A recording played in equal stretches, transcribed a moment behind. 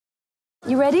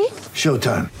You ready?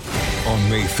 Showtime. On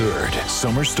May 3rd,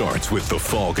 summer starts with The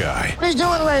Fall Guy. Let's do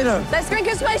it later. Let's drink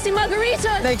a spicy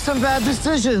margarita. Make some bad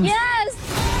decisions.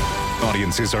 Yes!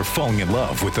 Audiences are falling in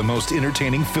love with the most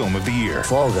entertaining film of the year.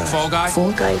 Fall Guy. Fall Guy?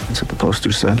 Fall guy. That's what the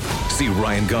poster said. See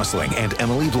Ryan Gosling and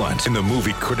Emily Blunt in the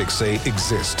movie critics say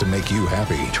exists to make you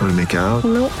happy. Trying to make it out?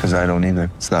 Nope. Because I don't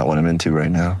either. It's not what I'm into right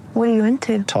now. What are you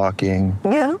into? Talking.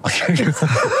 Yeah.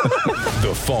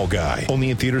 The Fall Guy.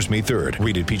 Only in theaters May 3rd.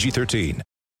 Rated PG-13.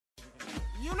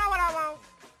 You know what I want?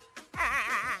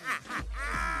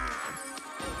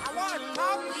 I want to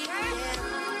talk to you.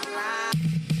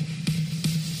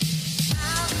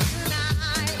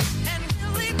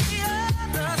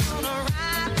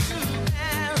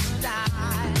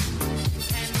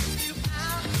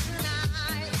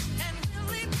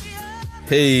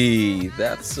 Hey,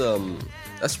 that's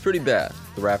pretty bad.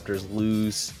 The Raptors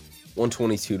lose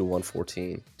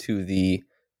 122-114 to the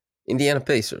Indiana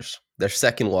Pacers. Their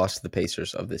second loss to the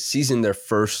Pacers of this season. Their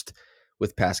first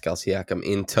with Pascal Siakam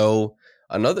in tow.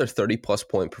 Another 30-plus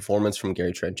point performance from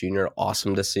Gary Trent Jr.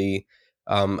 Awesome to see.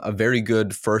 A very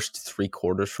good first three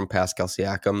quarters from Pascal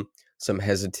Siakam. Some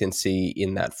hesitancy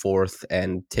in that fourth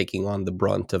and taking on the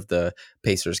brunt of the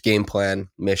Pacers game plan,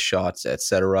 missed shots,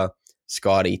 etc.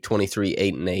 Scotty, 23,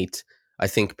 8 and 8. I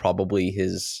think probably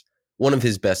one of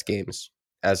his best games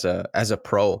as a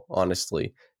pro,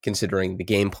 honestly, considering the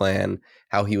game plan,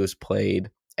 how he was played,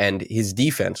 and his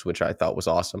defense, which I thought was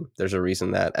awesome. There's a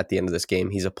reason that at the end of this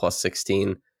game, he's a plus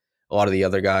 16. A lot of the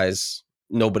other guys,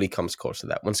 nobody comes close to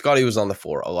that. When Scotty was on the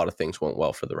floor, a lot of things went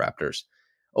well for the Raptors.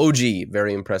 OG,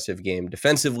 very impressive game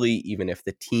defensively, even if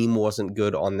the team wasn't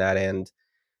good on that end.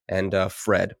 And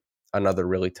Fred, another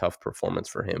really tough performance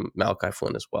for him. Malachi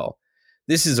Flynn as well.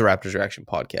 This is the Raptors Reaction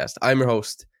Podcast. I'm your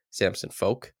host, Samson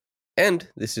Folk. And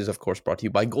this is, of course, brought to you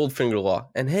by Goldfinger Law.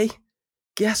 And hey,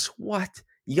 guess what?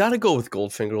 You got to go with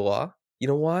Goldfinger Law. You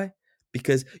know why?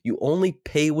 Because you only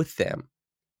pay with them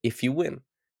if you win.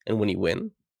 And when you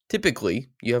win, typically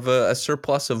you have a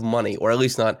surplus of money, or at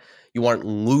least you aren't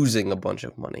losing a bunch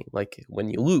of money like when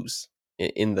you lose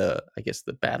in the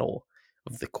battle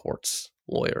of the courts,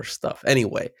 lawyer stuff.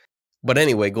 Anyway,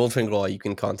 Goldfinger Law, you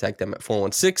can contact them at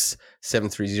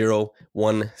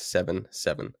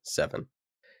 416-730-1777.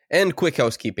 And quick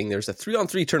housekeeping, there's a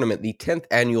 3-on-3 tournament, the 10th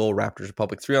annual Raptors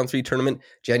Republic 3-on-3 tournament,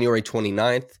 January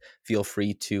 29th. Feel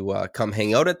free to come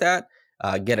hang out at that.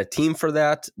 Get a team for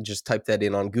that. Just type that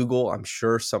in on Google. I'm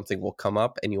sure something will come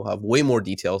up and you'll have way more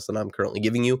details than I'm currently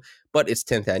giving you. But it's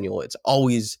 10th annual. It's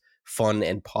always fun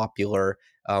and popular.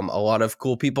 A lot of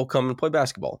cool people come and play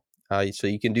basketball. So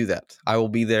you can do that. I will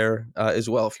be there as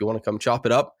well if you want to come chop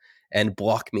it up and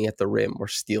block me at the rim or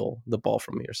steal the ball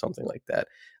from me or something like that.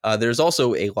 There's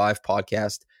also a live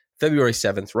podcast February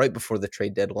 7th, right before the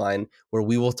trade deadline, where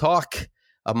we will talk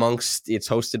it's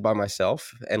hosted by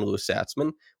myself and Louis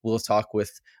Satzman. We'll talk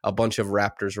with a bunch of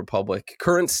Raptors Republic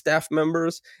current staff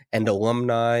members and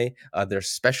alumni, their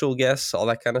special guests, all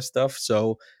that kind of stuff.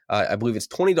 So I believe it's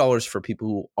 $20 for people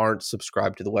who aren't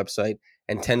subscribed to the website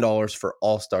and $10 for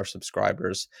all-star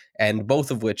subscribers, and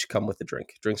both of which come with a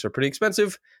drink. Drinks are pretty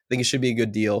expensive. I think it should be a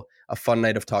good deal, a fun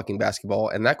night of talking basketball,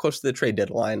 and that close to the trade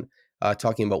deadline,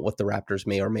 talking about what the Raptors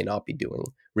may or may not be doing,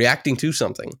 reacting to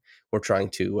something, or trying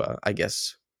to,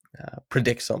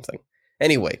 predict something.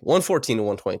 Anyway,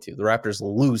 114-122. The Raptors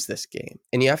lose this game.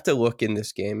 And you have to look in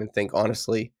this game and think,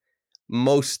 honestly,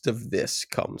 most of this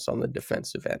comes on the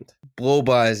defensive end.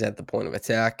 Blow-bys at the point of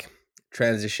attack,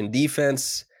 transition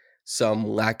defense, some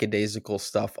lackadaisical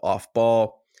stuff off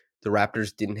ball. The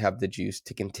Raptors didn't have the juice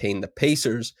to contain the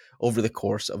Pacers over the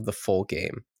course of the full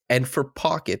game. And for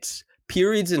pockets,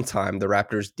 periods in time, the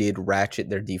Raptors did ratchet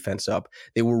their defense up.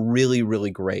 They were really,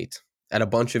 really great at a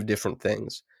bunch of different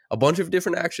things. A bunch of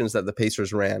different actions that the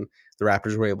Pacers ran, the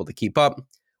Raptors were able to keep up,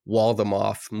 wall them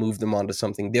off, move them onto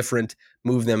something different,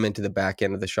 move them into the back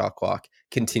end of the shot clock,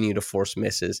 continue to force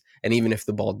misses. And even if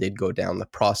the ball did go down, the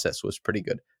process was pretty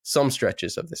good. Some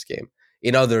stretches of this game.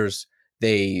 In others,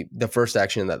 the first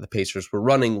action that the Pacers were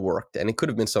running worked. And it could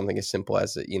have been something as simple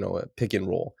as a pick and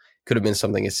roll. Could have been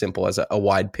something as simple as a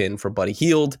wide pin for Buddy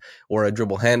Hield or a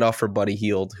dribble handoff for Buddy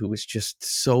Hield, who was just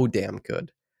so damn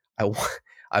good.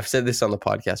 I've said this on the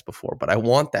podcast before, but I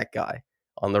want that guy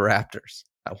on the Raptors.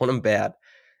 I want him bad.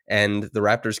 And the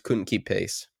Raptors couldn't keep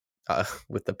pace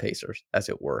with the Pacers, as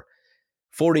it were.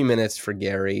 40 minutes for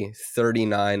Gary,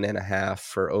 39.5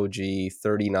 for OG,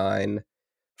 39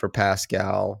 for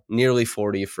Pascal, nearly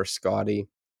 40 for Scotty,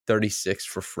 36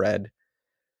 for Fred.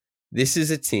 This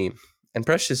is a team. And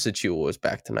Precious Achiuwa was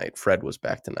back tonight. Fred was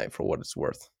back tonight for what it's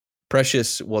worth.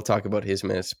 Precious, we'll talk about his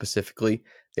minutes specifically.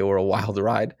 They were a wild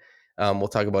ride. We'll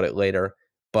talk about it later.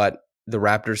 But the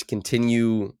Raptors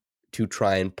continue to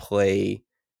try and play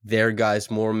their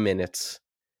guys more minutes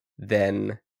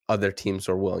than other teams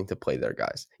are willing to play their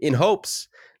guys, in hopes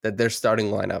that their starting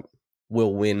lineup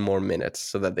will win more minutes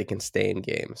so that they can stay in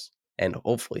games and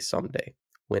hopefully someday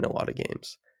win a lot of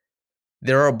games.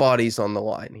 There are bodies on the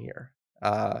line here.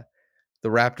 The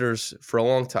Raptors, for a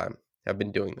long time, have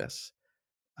been doing this.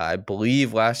 I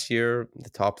believe last year, the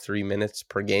top 3 minutes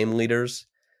per game leaders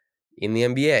in the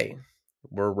NBA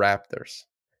were Raptors.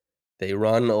 They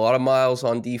run a lot of miles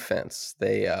on defense.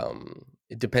 They,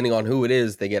 depending on who it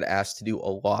is, they get asked to do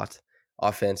a lot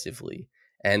offensively.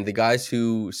 And the guys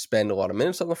who spend a lot of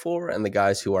minutes on the floor and the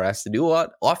guys who are asked to do a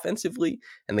lot offensively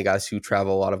and the guys who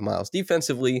travel a lot of miles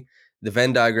defensively, the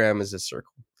Venn diagram is a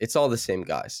circle. It's all the same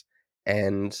guys.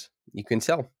 And you can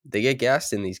tell they get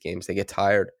gassed in these games. They get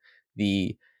tired.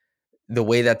 The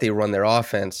way that they run their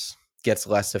offense gets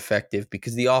less effective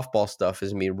because the off-ball stuff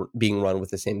is being run with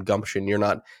the same gumption. You're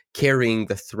not carrying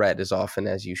the threat as often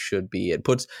as you should be. It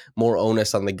puts more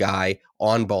onus on the guy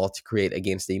on ball to create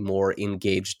against a more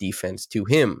engaged defense to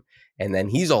him. And then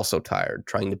he's also tired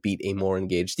trying to beat a more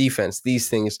engaged defense. These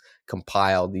things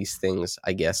compile, these things,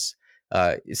 I guess,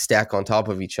 stack on top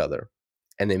of each other,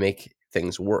 and they make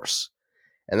things worse.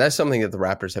 And that's something that the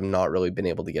Raptors have not really been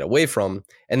able to get away from.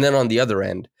 And then on the other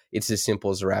end, it's as simple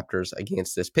as the Raptors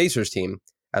against this Pacers team,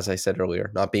 as I said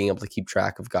earlier, not being able to keep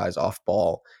track of guys off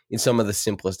ball in some of the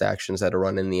simplest actions that are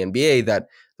run in the NBA that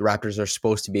the Raptors are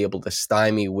supposed to be able to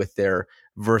stymie with their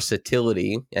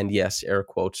versatility. And yes, air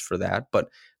quotes for that, but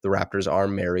the Raptors are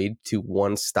married to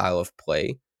one style of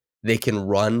play. They can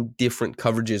run different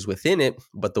coverages within it,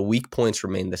 but the weak points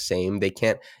remain the same. They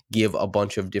can't give a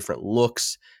bunch of different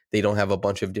looks. They don't have a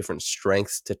bunch of different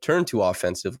strengths to turn to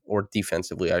offensive or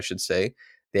defensively, I should say.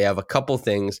 They have a couple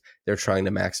things they're trying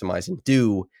to maximize and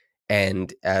do.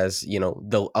 And as you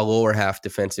know, a lower half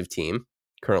defensive team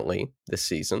currently this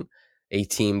season, a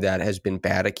team that has been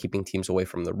bad at keeping teams away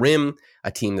from the rim,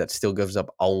 a team that still gives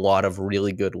up a lot of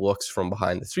really good looks from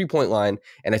behind the 3-point line,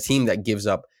 and a team that gives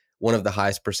up one of the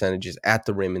highest percentages at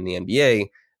the rim in the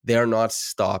NBA, they are not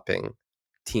stopping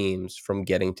teams from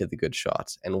getting to the good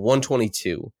shots. And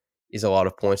 122 is a lot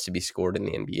of points to be scored in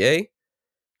the NBA.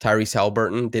 Tyrese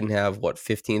Haliburton didn't have,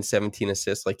 15, 17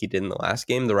 assists like he did in the last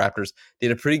game. The Raptors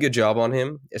did a pretty good job on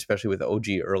him, especially with OG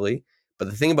early. But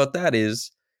the thing about that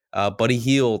is Buddy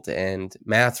Hield and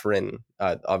Mathurin,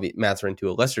 Mathurin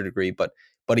to a lesser degree, but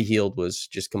Buddy Hield was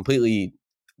just completely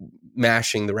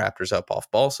mashing the Raptors up off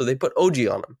ball. So they put OG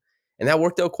on him. And that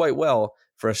worked out quite well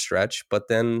for a stretch. But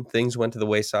then things went to the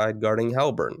wayside guarding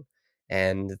Haliburton.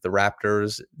 And the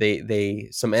Raptors, they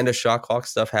some end of shot clock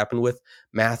stuff happened with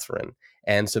Mathurin.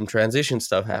 And some transition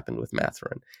stuff happened with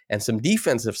Mathurin. And some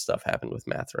defensive stuff happened with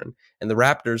Mathurin. And the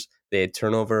Raptors, they had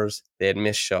turnovers. They had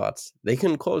missed shots. They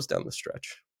couldn't close down the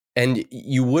stretch. And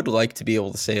you would like to be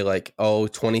able to say,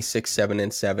 26, 7,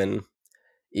 and 7.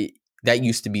 That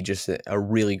used to be just a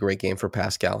really great game for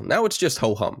Pascal. Now it's just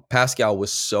ho-hum. Pascal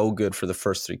was so good for the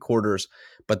first 3 quarters,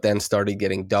 but then started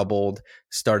getting doubled,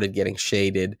 started getting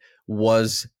shaded,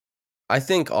 was, I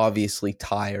think, obviously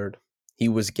tired. He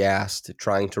was gassed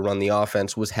trying to run the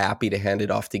offense, was happy to hand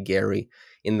it off to Gary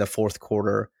in the 4th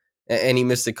quarter, and he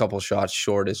missed a couple shots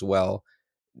short as well.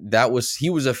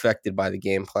 He was affected by the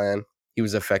game plan. He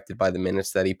was affected by the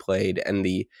minutes that he played and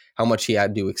how much he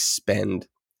had to expend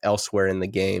elsewhere in the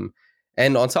game.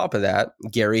 And on top of that,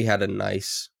 Gary had a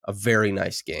very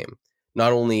nice game.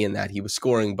 Not only in that he was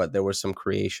scoring, but there was some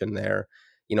creation there.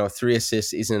 3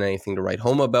 assists isn't anything to write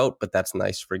home about, but that's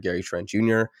nice for Gary Trent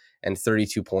Jr. And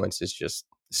 32 points is just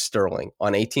sterling.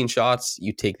 On 18 shots,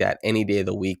 you take that any day of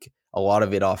the week. A lot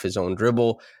of it off his own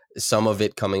dribble, some of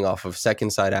it coming off of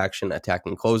second side action,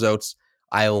 attacking closeouts.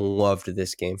 I loved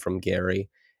this game from Gary.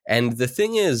 And the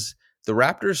thing is, the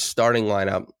Raptors starting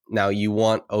lineup, now you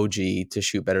want OG to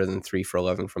shoot better than 3 for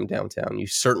 11 from downtown. You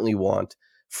certainly want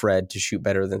Fred to shoot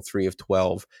better than 3 of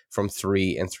 12 from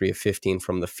 3 and 3 of 15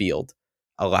 from the field.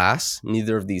 Alas,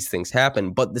 neither of these things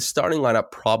happened, but the starting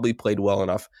lineup probably played well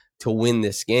enough to win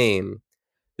this game.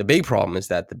 The big problem is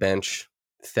that the bench,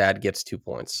 Thad gets 2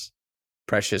 points.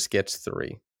 Precious gets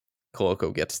 3.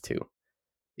 Koloko gets 2.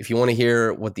 If you want to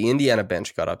hear what the Indiana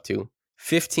bench got up to,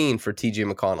 15 for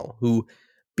TJ McConnell, who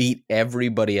beat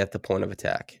everybody at the point of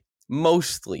attack.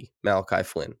 Mostly Malachi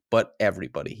Flynn, but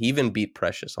everybody. He even beat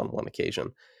Precious on one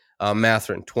occasion.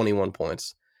 Mathurin, 21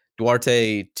 points.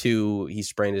 Duarte, 2, he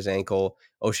sprained his ankle.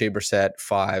 O'Shea Brissett,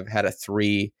 5, had a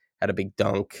 3, had a big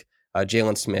dunk.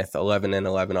 Jalen Smith, 11 and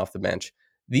 11 off the bench.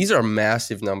 These are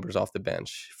massive numbers off the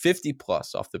bench. 50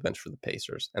 plus off the bench for the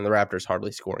Pacers, and the Raptors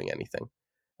hardly scoring anything.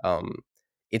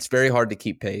 it's very hard to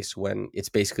keep pace when it's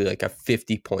basically like a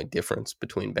 50-point difference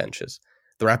between benches.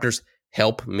 The Raptors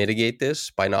help mitigate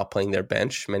this by not playing their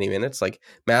bench many minutes. Like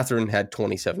Mathurin had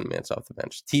 27 minutes off the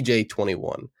bench, TJ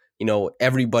 21.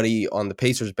 Everybody on the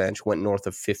Pacers bench went north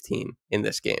of 15 in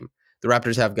this game. The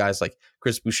Raptors have guys like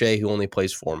Chris Boucher, who only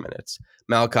plays 4 minutes,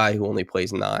 Malachi, who only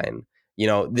plays 9.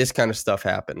 This kind of stuff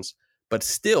happens. But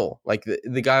still, like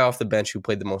the guy off the bench who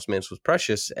played the most minutes was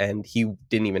Precious, and he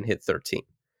didn't even hit 13.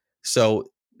 So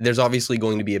there's obviously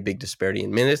going to be a big disparity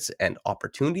in minutes and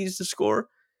opportunities to score,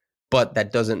 but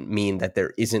that doesn't mean that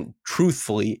there isn't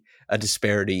truthfully a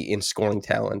disparity in scoring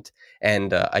talent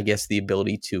and I guess the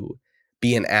ability to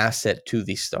be an asset to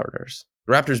these starters.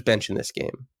 The Raptors bench in this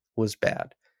game was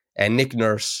bad, and Nick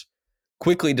Nurse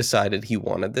quickly decided he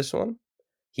wanted this one.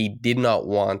 He did not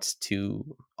want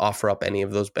to offer up any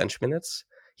of those bench minutes.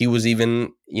 He was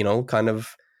even, he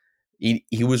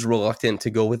was reluctant to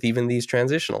go with even these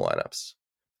transitional lineups.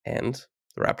 And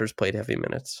the Raptors played heavy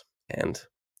minutes, and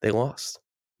they lost.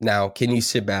 Now, can you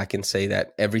sit back and say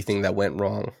that everything that went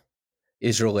wrong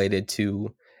is related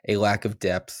to a lack of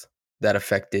depth that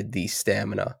affected the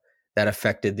stamina, that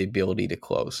affected the ability to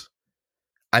close?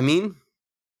 I mean,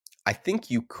 I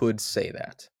think you could say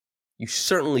that. You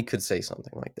certainly could say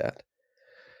something like that.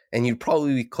 And you'd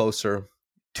probably be closer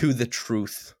to the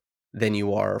truth than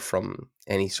you are from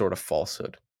any sort of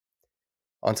falsehood.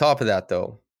 On top of that,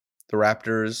 though, the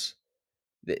Raptors,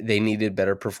 they needed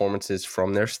better performances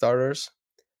from their starters.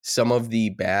 Some of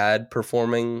the bad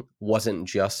performing wasn't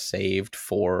just saved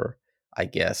for, I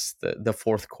guess, the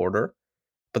fourth quarter,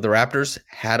 but the Raptors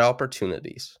had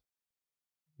opportunities,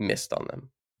 missed on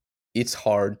them. It's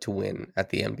hard to win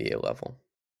at the NBA level.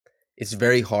 It's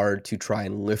very hard to try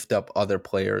and lift up other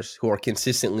players who are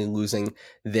consistently losing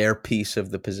their piece of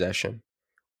the possession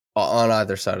on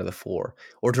either side of the floor,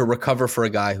 or to recover for a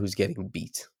guy who's getting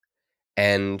beat.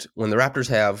 And when the Raptors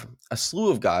have a slew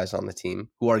of guys on the team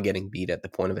who are getting beat at the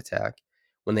point of attack,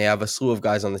 when they have a slew of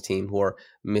guys on the team who are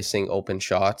missing open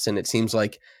shots, and it seems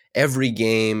like every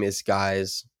game is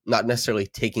guys not necessarily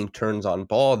taking turns on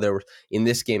ball. There were, in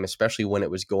this game, especially when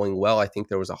it was going well, I think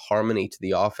there was a harmony to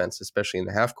the offense, especially in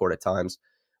the half court at times,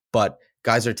 but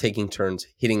guys are taking turns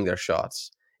hitting their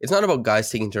shots. It's not about guys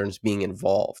taking turns being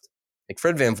involved. Like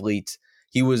Fred VanVleet,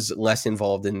 he was less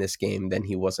involved in this game than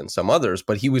he was in some others,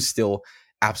 but he was still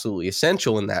absolutely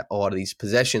essential in that a lot of these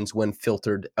possessions, when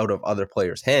filtered out of other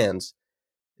players' hands,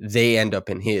 they end up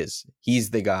in his. He's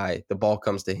the guy, the ball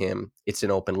comes to him, it's an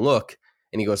open look,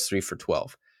 and he goes 3 for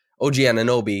 12. OG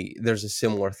Anunoby, there's a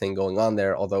similar thing going on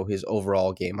there, although his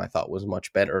overall game I thought was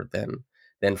much better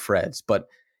than Fred's. But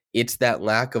it's that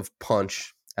lack of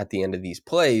punch at the end of these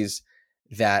plays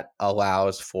that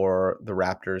allows for the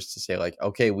Raptors to say, like,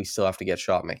 okay, we still have to get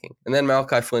shot making. And then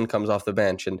Malachi Flynn comes off the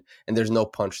bench, and there's no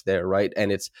punch there, right?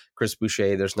 And it's Chris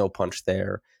Boucher, there's no punch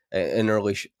there. An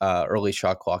early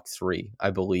shot clock 3,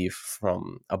 I believe,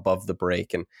 from above the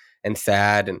break. And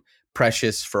Thad and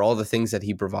Precious, for all the things that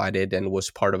he provided and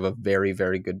was part of a very,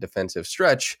 very good defensive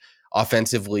stretch,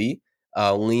 offensively,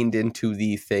 leaned into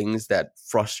the things that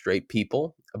frustrate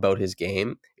people about his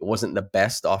game. It wasn't the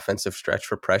best offensive stretch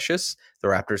for Precious. The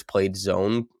Raptors played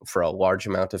zone for a large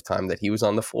amount of time that he was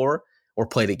on the floor, or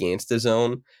played against the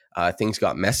zone. Things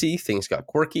got messy. Things got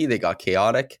quirky. They got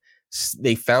chaotic.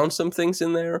 They found some things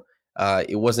in there.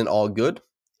 It wasn't all good.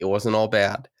 It wasn't all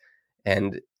bad.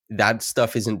 And that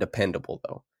stuff isn't dependable,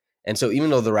 though. And so even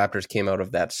though the Raptors came out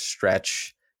of that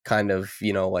stretch kind of,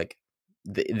 like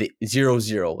the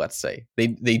 0-0, let's say,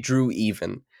 they drew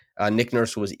even. Nick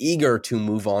Nurse was eager to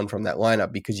move on from that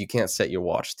lineup because you can't set your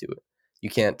watch to it. You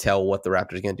can't tell what the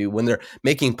Raptors are going to do. When they're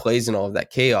making plays and all of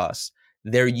that chaos,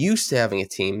 they're used to having a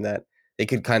team that they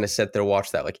could kind of set their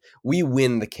watch that, like, we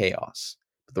win the chaos.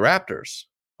 But the Raptors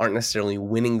aren't necessarily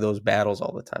winning those battles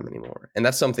all the time anymore. And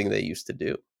that's something they used to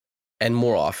do. And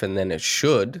more often than it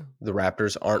should, the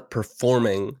Raptors aren't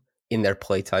performing in their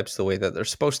play types the way that they're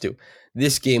supposed to.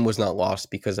 This game was not lost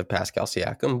because of Pascal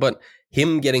Siakam, but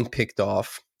him getting picked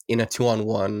off in a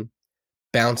 2-on-1,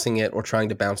 bouncing it or trying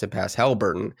to bounce it past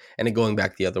Haliburton and it going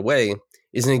back the other way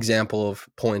is an example of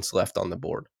points left on the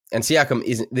board. And Siakam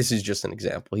this is just an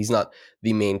example. He's not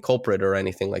the main culprit or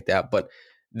anything like that, but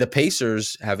the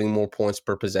Pacers having more points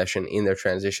per possession in their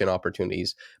transition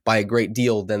opportunities by a great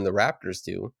deal than the Raptors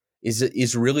do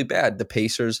is really bad. The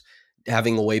Pacers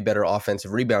having a way better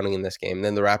offensive rebounding in this game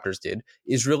than the Raptors did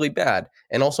is really bad.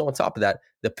 And also on top of that,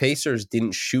 the Pacers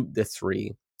didn't shoot the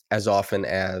 3 as often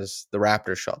as the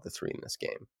Raptors shot the 3 in this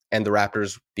game. And the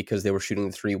Raptors, because they were shooting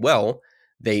the 3 well,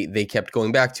 they kept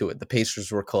going back to it. The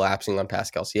Pacers were collapsing on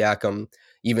Pascal Siakam,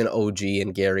 even OG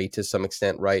and Gary to some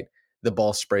extent, right? The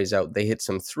ball sprays out. They hit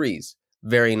some threes.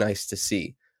 Very nice to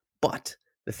see. But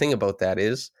the thing about that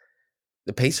is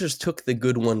the Pacers took the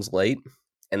good ones late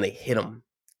and they hit them.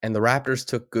 And the Raptors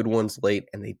took good ones late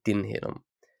and they didn't hit them.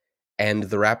 And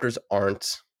the Raptors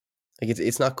aren't, like,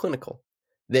 it's not clinical.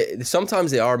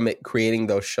 Sometimes they are creating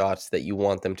those shots that you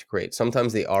want them to create.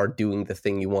 Sometimes they are doing the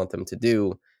thing you want them to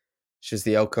do. It's just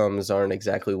the outcomes aren't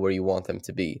exactly where you want them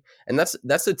to be. And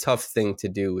that's a tough thing to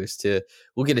do, is to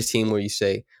look at a team where you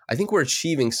say, I think we're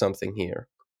achieving something here,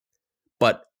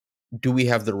 but do we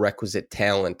have the requisite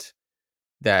talent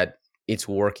that it's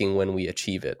working when we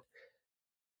achieve it?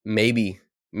 Maybe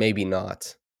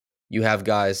not. You have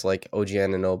guys like OG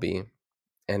Anunoby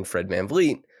and Fred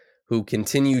VanVleet who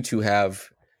continue to have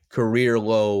career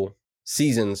low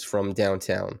seasons from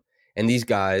downtown. And these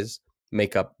guys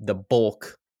make up the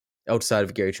bulk, outside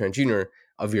of Gary Trent Jr.,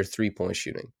 of your three-point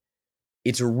shooting.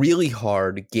 It's really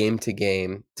hard game to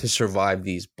game to survive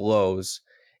these blows.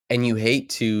 And you hate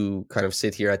to kind of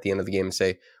sit here at the end of the game and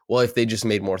say, well, if they just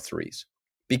made more threes,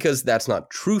 because that's not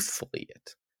truthfully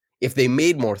it. If they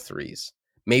made more threes,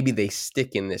 maybe they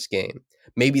stick in this game.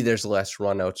 Maybe there's less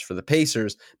runouts for the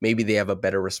Pacers. Maybe they have a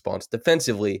better response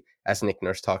defensively, as Nick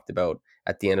Nurse talked about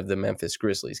at the end of the Memphis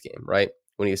Grizzlies game, right?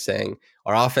 When he was saying,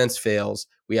 our offense fails,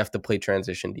 we have to play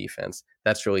transition defense.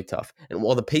 That's really tough. And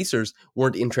while the Pacers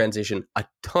weren't in transition a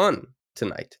ton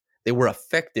tonight, they were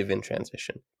effective in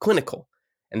transition, clinical,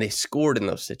 and they scored in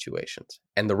those situations.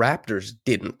 And the Raptors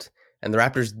didn't. And the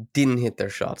Raptors didn't hit their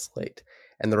shots late.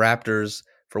 And the Raptors,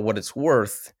 for what it's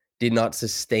worth, did not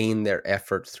sustain their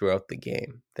effort throughout the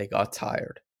game. They got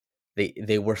tired.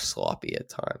 They were sloppy at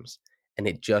times. And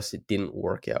it didn't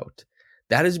work out.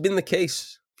 That has been the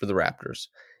case for the Raptors,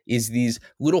 is these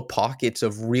little pockets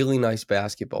of really nice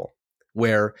basketball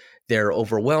where they're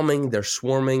overwhelming, they're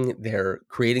swarming, they're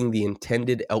creating the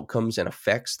intended outcomes and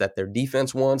effects that their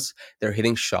defense wants. They're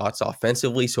hitting shots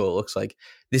offensively, so it looks like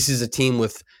this is a team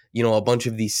with, a bunch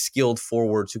of these skilled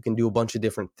forwards who can do a bunch of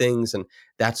different things, and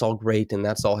that's all great and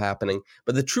that's all happening.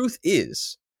 But the truth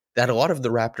is that a lot of the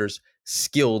Raptors'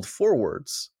 skilled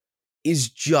forwards is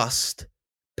just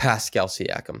Pascal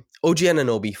Siakam. OG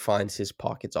Anunoby finds his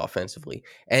pockets offensively,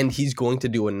 and he's going to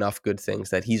do enough good things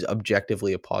that he's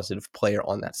objectively a positive player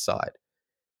on that side.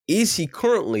 Is he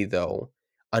currently, though,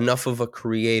 enough of a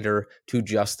creator to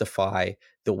justify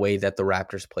the way that the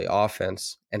Raptors play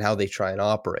offense and how they try and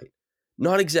operate?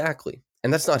 Not exactly.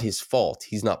 And that's not his fault.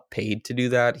 He's not paid to do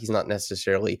that. He's not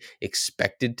necessarily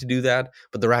expected to do that,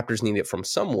 but the Raptors need it from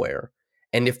somewhere.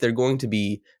 And if they're going to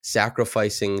be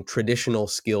sacrificing traditional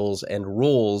skills and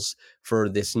rules for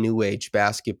this new age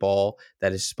basketball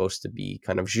that is supposed to be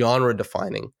kind of genre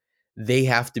defining, they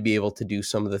have to be able to do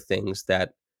some of the things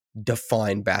that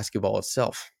define basketball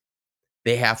itself.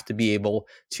 They have to be able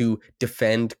to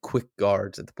defend quick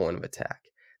guards at the point of attack.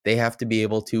 They have to be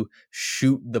able to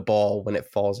shoot the ball when it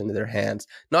falls into their hands,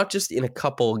 not just in a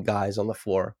couple of guys on the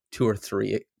floor, 2 or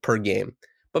 3 per game,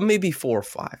 but maybe 4 or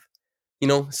 5.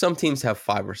 Some teams have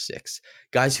 5 or 6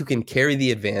 guys who can carry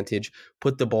the advantage,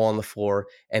 put the ball on the floor,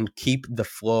 and keep the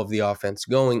flow of the offense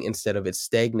going instead of it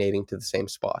stagnating to the same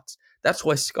spots. That's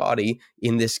why Scottie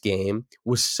in this game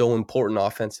was so important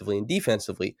offensively and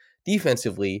defensively.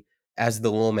 Defensively, as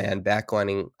the low man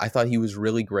backlining, I thought he was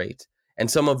really great. And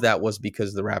some of that was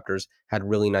because the Raptors had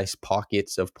really nice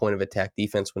pockets of point of attack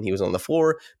defense when he was on the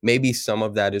floor. Maybe some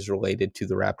of that is related to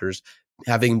the Raptors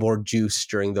having more juice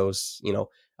during those,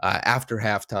 after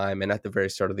halftime and at the very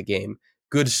start of the game.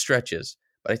 Good stretches.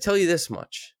 But I tell you this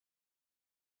much.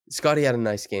 Scottie had a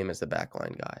nice game as the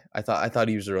backline guy. I thought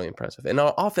he was really impressive. And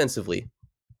offensively,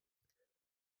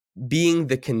 being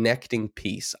the connecting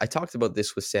piece. I talked about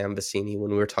this with Sam Vecini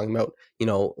when we were talking about,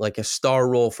 like a star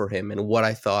role for him and what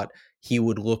I thought he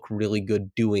would look really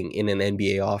good doing in an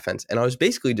NBA offense. And I was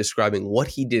basically describing what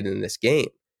he did in this game,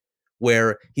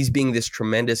 where he's being this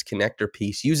tremendous connector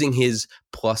piece, using his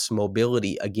plus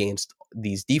mobility against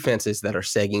these defenses that are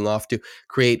sagging off to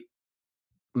create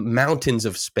mountains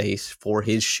of space for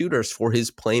his shooters, for his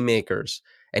playmakers.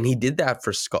 And he did that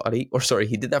for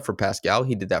he did that for Pascal,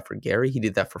 he did that for Gary, he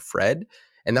did that for Fred.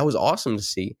 And that was awesome to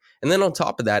see. And then on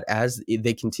top of that, as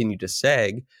they continue to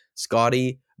sag,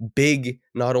 Scottie, big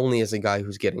not only as a guy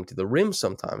who's getting to the rim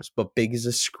sometimes, but big as a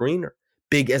screener.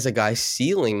 Big as a guy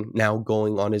sealing, now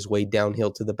going on his way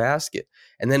downhill to the basket.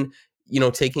 And then,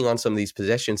 taking on some of these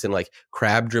possessions and like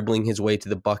Crabbe dribbling his way to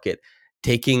the bucket,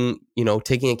 taking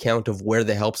account of where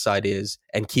the help side is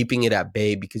and keeping it at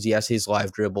bay because he has his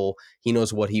live dribble. He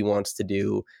knows what he wants to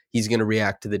do. He's going to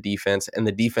react to the defense, and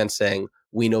the defense saying,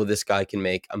 we know this guy can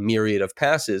make a myriad of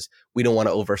passes. We don't want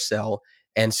to oversell.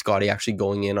 and Scotty actually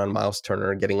going in on Miles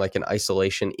Turner, getting like an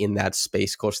isolation in that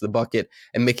space close to the bucket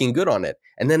and making good on it.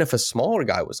 And then if a smaller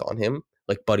guy was on him,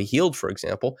 like Buddy Hield, for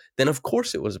example, then of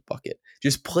course it was a bucket.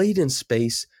 Just played in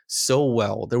space so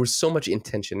well. There was so much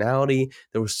intentionality.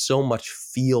 There was so much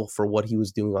feel for what he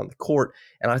was doing on the court.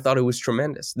 And I thought it was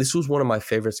tremendous. This was one of my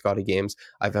favorite Scotty games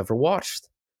I've ever watched.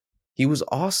 He was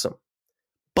awesome.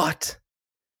 But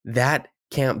that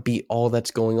can't be all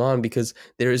that's going on, because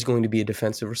there is going to be a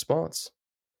defensive response.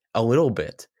 A little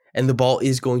bit. And the ball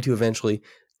is going to eventually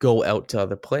go out to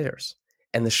other players.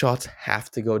 And the shots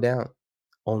have to go down.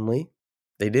 Only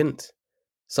they didn't.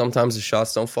 Sometimes the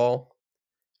shots don't fall,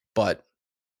 but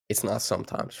it's not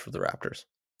sometimes for the Raptors.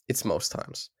 It's most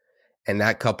times. And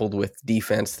that, coupled with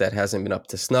defense that hasn't been up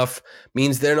to snuff,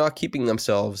 means they're not keeping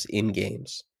themselves in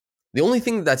games. The only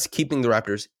thing that's keeping the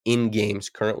Raptors in games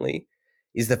currently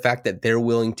is the fact that they're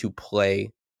willing to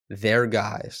play their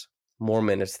guys more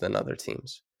minutes than other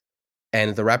teams.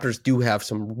 And the Raptors do have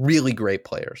some really great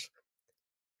players.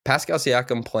 Pascal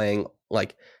Siakam playing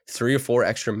like 3 or 4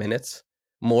 extra minutes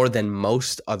more than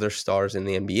most other stars in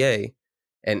the NBA,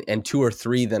 and 2 or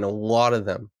 3 than a lot of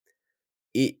them.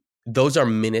 Those are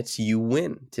minutes you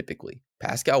win typically.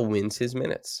 Pascal wins his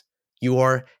minutes.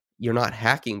 You're not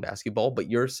hacking basketball, but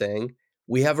you're saying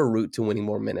we have a route to winning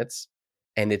more minutes,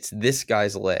 and it's this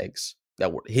guy's legs,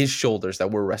 his shoulders that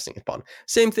we're resting upon.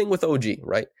 Same thing with OG,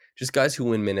 right? Just guys who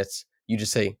win minutes. You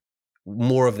just say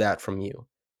more of that from you.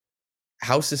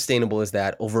 How sustainable is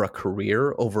that over a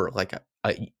career, over like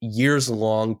a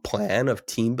years-long plan of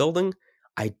team building?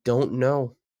 I don't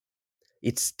know.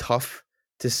 It's tough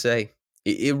to say.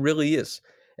 It really is.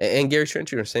 And Gary Trent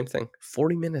Jr., same thing.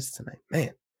 40 minutes tonight.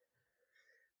 Man.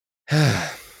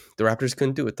 The Raptors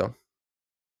couldn't do it, though.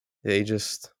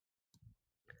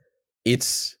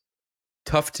 It's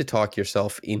tough to talk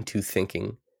yourself into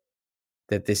thinking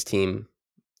that this team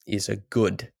is a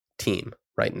good team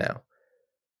right now.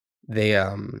 They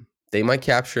might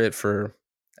capture it for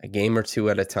a game or two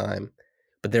at a time,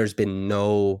 but there's been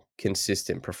no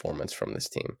consistent performance from this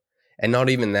team. And not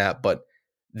even that, but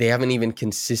they haven't even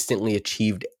consistently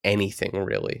achieved anything,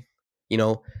 really. You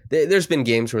know, there's been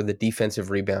games where the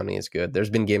defensive rebounding is good. There's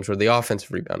been games where the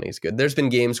offensive rebounding is good. There's been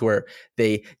games where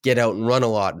they get out and run a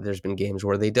lot. There's been games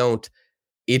where they don't.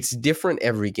 It's different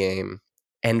every game.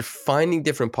 And finding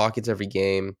different pockets every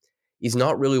game is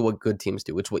not really what good teams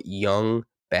do. It's what young,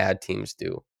 bad teams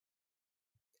do.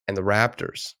 And the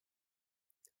Raptors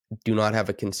do not have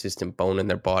a consistent bone in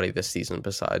their body this season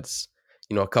besides,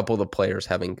 a couple of the players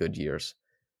having good years.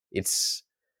 It's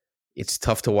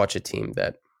tough to watch a team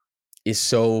that is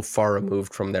so far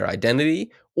removed from their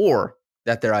identity, or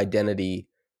that their identity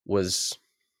was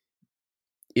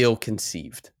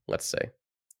ill-conceived, let's say.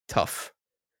 Tough.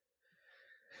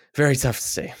 Very tough to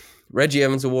say. Reggie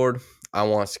Evans Award. I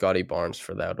want Scotty Barnes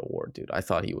for that award, dude. I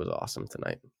thought he was awesome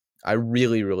tonight. I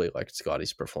really, really liked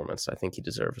Scotty's performance. I think he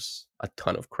deserves a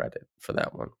ton of credit for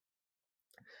that one.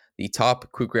 The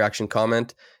top quick reaction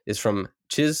comment is from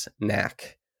Chiz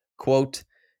Knack. Quote,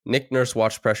 Nick Nurse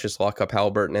watched Precious lock up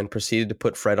Haliburton and proceeded to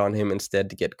put Fred on him instead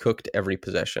to get cooked every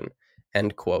possession.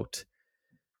 End quote.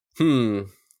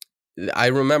 I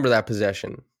remember that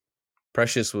possession.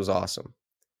 Precious was awesome.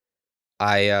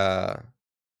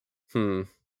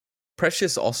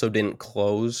 Precious also didn't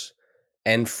close,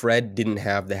 and Fred didn't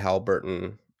have the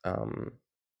Haliburton.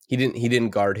 He didn't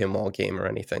guard him all game or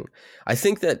anything. I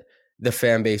think that the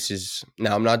fan base is,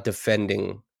 now I'm not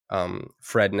defending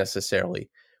Fred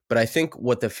necessarily, but I think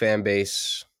what the fan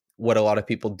base, what a lot of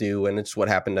people do, and it's what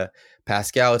happened to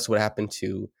Pascal, it's what happens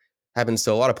to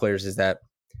a lot of players, is that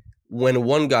when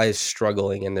one guy is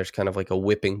struggling and there's kind of like a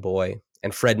whipping boy,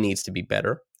 and Fred needs to be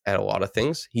better at a lot of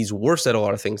things. He's worse at a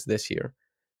lot of things this year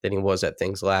than he was at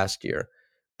things last year.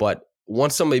 But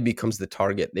once somebody becomes the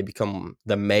target, they become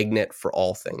the magnet for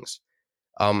all things.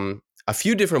 A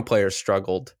few different players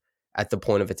struggled at the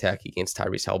point of attack against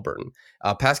Tyrese Haliburton.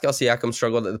 Pascal Siakam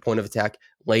struggled at the point of attack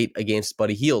late against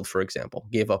Buddy Hield, for example,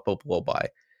 gave up a blow-by.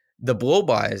 The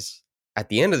blow-bys at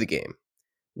the end of the game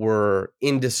were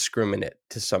indiscriminate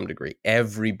to some degree.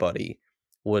 Everybody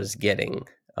was getting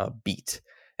beat.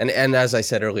 And as I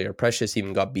said earlier, Precious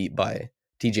even got beat by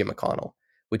TJ McConnell,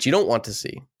 which you don't want to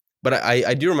see. But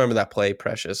I do remember that play,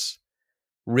 Precious.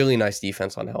 Really nice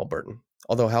defense on Haliburton.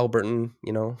 Although Haliburton,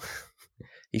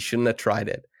 he shouldn't have tried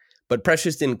it. But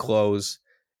Precious didn't close,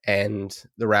 and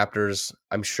the Raptors,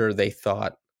 I'm sure they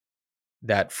thought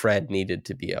that Fred needed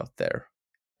to be out there.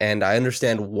 And I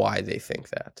understand why they think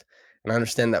that. And I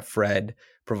understand that Fred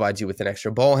provides you with an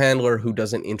extra ball handler who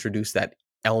doesn't introduce that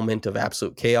element of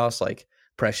absolute chaos like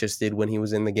Precious did when he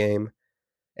was in the game.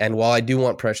 And while I do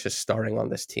want Precious starting on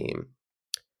this team,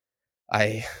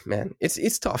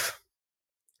 It's tough.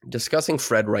 Discussing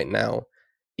Fred right now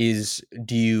is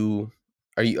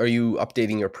are you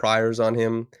updating your priors on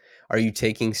him? Are you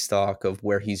taking stock of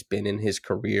where he's been in his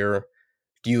career?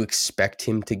 Do you expect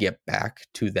him to get back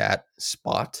to that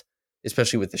spot,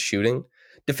 especially with the shooting?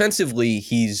 Defensively,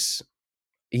 he's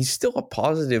still a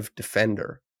positive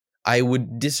defender. I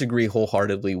would disagree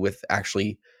wholeheartedly with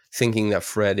actually thinking that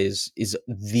Fred is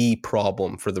the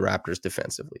problem for the Raptors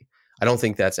defensively. I don't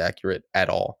think that's accurate at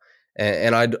all.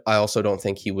 And I also don't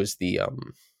think he was the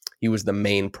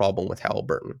main problem with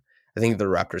Halliburton. I think the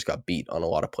Raptors got beat on a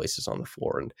lot of places on the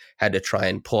floor and had to try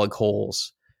and plug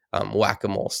holes,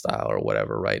 whack-a-mole style or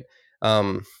whatever, right?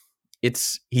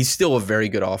 He's still a very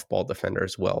good off-ball defender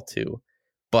as well too,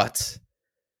 but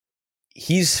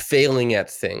he's failing at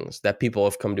things that people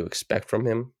have come to expect from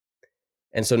him.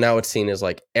 And so now it's seen as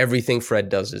like everything Fred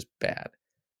does is bad.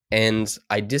 And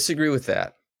I disagree with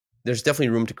that. There's definitely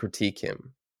room to critique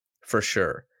him for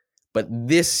sure. But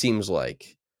this seems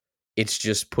like it's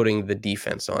just putting the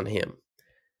defense on him.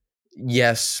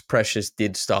 Yes, Precious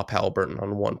did stop Halliburton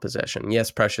on one possession.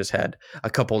 Yes, Precious had a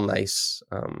couple nice,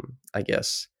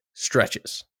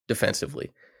 stretches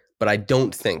defensively. But I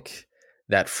don't think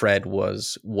that Fred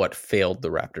was what failed the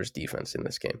Raptors defense in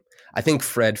this game. I think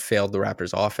Fred failed the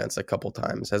Raptors offense a couple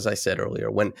times, as I said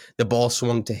earlier, when the ball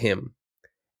swung to him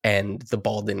and the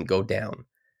ball didn't go down.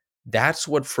 That's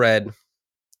what Fred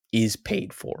is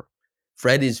paid for.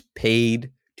 Fred is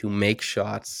paid to make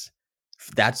shots.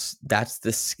 That's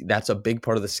a big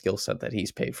part of the skill set that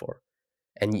he's paid for.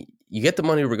 And you get the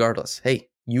money regardless. Hey,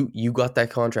 you got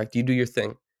that contract, you do your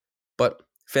thing. But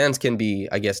fans can be,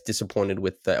 I guess, disappointed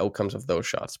with the outcomes of those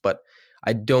shots. But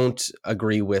I don't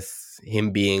agree with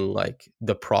him being like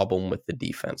the problem with the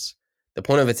defense. The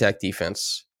point of attack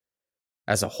defense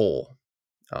as a whole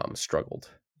struggled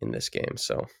in this game.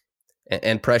 So,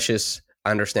 and Precious,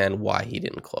 I understand why he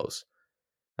didn't close,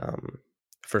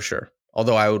 for sure.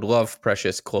 Although I would love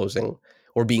Precious closing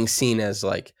or being seen as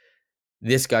like,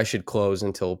 this guy should close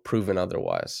until proven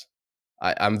otherwise.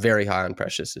 I'm very high on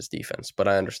Precious's defense, but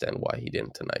I understand why he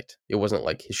didn't tonight. It wasn't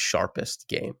like his sharpest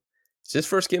game. It's his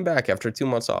first game back after 2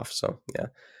 months off. So yeah,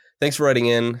 thanks for writing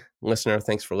in, listener.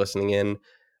 Thanks for listening in.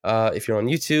 If you're on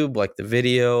YouTube, like the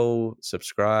video,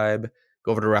 subscribe.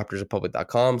 Go over to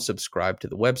raptorsrepublic.com, subscribe to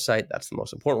the website. That's the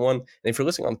most important one. And if you're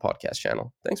listening on the podcast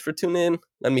channel, thanks for tuning in.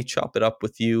 Let me chop it up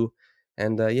with you.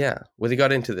 And whether you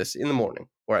got into this in the morning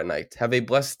or at night, have a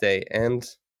blessed day and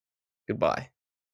goodbye.